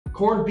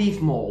Corned beef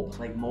mold,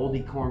 like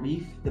moldy corned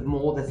beef. The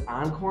mold that's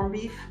on corned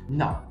beef?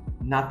 No,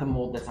 not the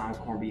mold that's on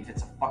corned beef.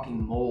 It's a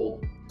fucking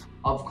mold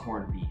of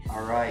corned beef.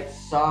 All right,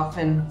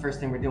 soften. First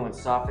thing we're doing,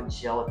 soften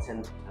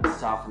gelatin and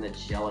soften the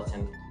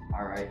gelatin.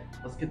 All right,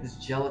 let's get this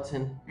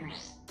gelatin.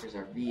 Here's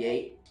our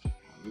V8.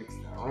 Mix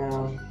that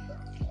around.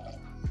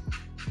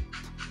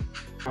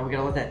 Now we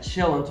gotta let that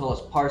chill until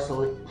it's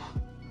partially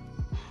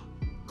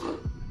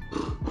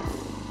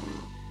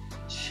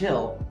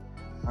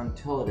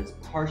until it is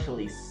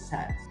partially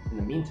set. In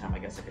the meantime, I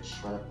guess I could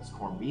shred up this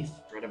corned beef.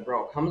 Shredded,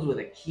 bro. It comes with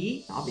a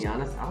key. I'll be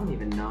honest, I don't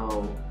even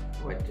know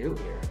what I do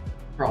here.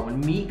 Bro, when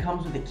meat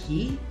comes with a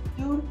key,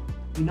 dude,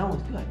 you know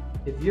it's good.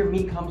 If your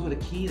meat comes with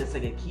a key, that's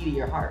like a key to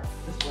your heart.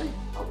 This way.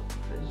 Oh,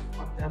 I just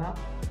fucked that up.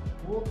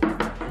 Whoop,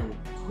 and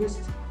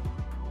twist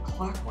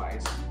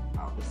clockwise.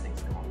 Oh, this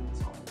thing's going.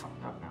 It's all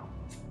fucked up now.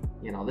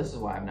 You know, this is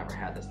why I've never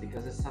had this,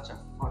 because it's such a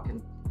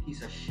fucking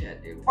piece of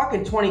shit, dude.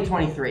 Fucking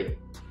 2023.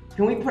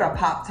 Can we put a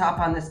pop top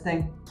on this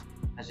thing?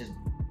 Let's just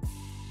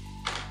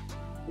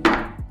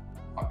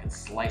fucking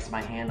slice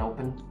my hand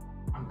open.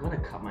 I'm gonna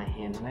cut my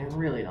hand and I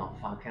really don't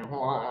fucking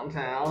want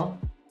to.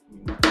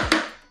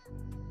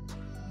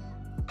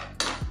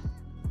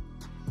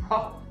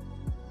 Oh,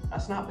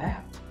 that's not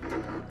bad.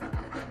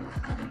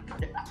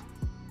 Yeah.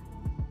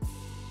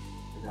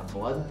 Is that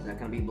blood? Is that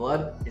gonna be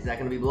blood? Is that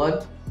gonna be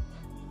blood?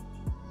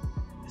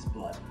 It's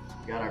blood.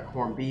 We got our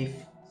corned beef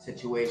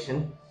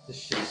situation.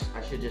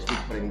 I should just be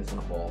putting this in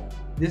a bowl.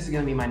 This is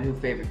gonna be my new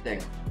favorite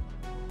thing.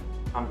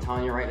 I'm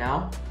telling you right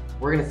now,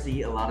 we're gonna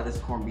see a lot of this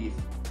corned beef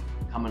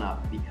coming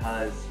up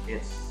because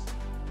it's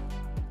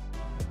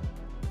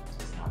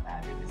not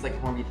bad, dude. It's like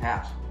corned beef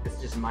hash. It's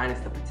just minus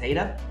the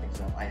potato.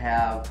 So I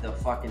have the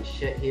fucking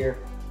shit here.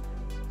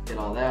 Get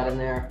all that in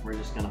there. We're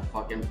just gonna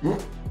fucking, now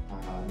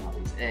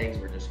these eggs,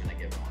 we're just gonna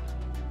get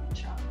one.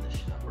 Chop this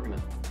shit up. We're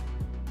gonna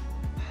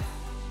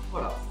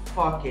put a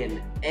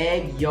fucking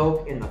egg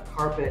yolk in the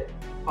carpet.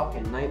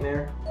 Fucking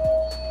nightmare.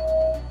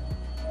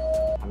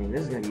 I mean,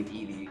 this is gonna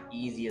be the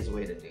easiest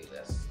way to do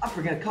this. I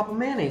forgot a cup of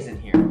mayonnaise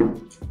in here.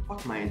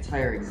 Fuck my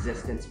entire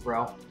existence,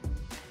 bro.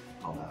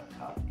 Call that a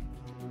cup.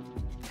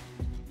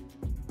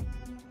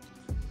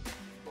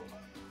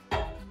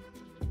 Let's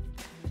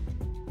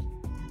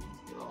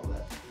get all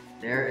that.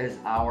 There is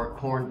our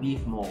corned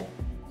beef mold.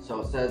 So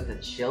it says to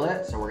chill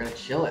it, so we're gonna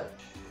chill it.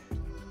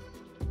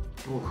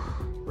 Oof,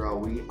 bro,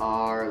 we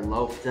are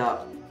loafed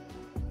up.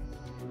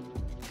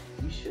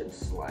 Should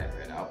slide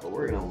right out, but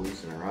we're gonna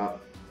loosen her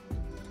up.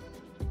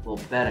 A little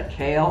bed of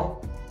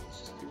kale. Let's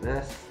just do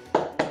this.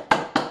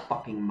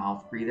 Fucking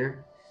mouth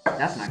breather.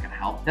 That's not gonna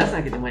help. That's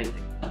not gonna do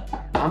anything.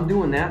 I'm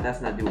doing that.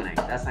 That's not doing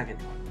anything. That's not gonna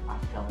do anything. I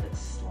felt it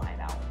slide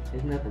out.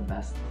 Isn't that the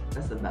best?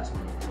 That's the best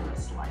one. Let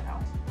it slide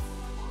out.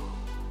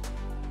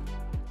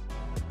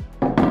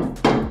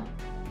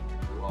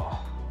 Whoa.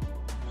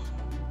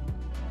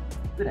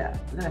 Look at that.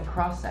 Look at that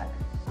cross seck.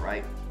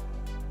 Right.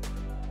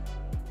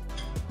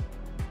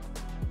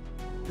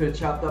 Could have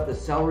chopped up the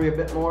celery a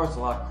bit more. It's a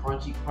lot of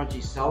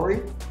crunchy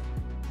celery,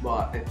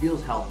 but it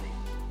feels healthy,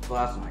 so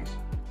that's nice.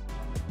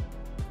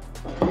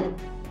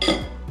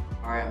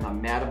 All right, I'm not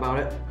mad about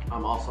it.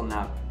 I'm also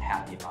not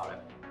happy about it.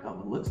 Oh,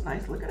 it looks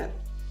nice, look at it.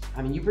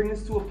 I mean, you bring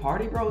this to a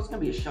party, bro, it's gonna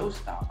be a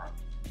showstopper.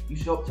 You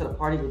show up to the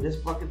party with this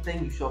fucking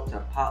thing, you show up to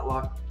a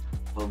potluck,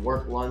 a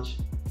work lunch,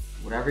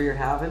 whatever you're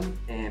having,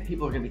 and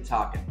people are gonna be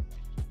talking.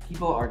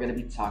 People are gonna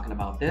be talking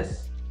about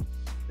this.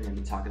 They're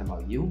gonna be talking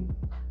about you.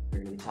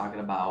 They're gonna be talking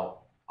about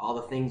all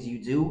the things you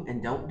do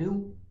and don't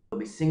do. They'll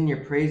be singing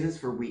your praises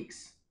for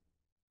weeks.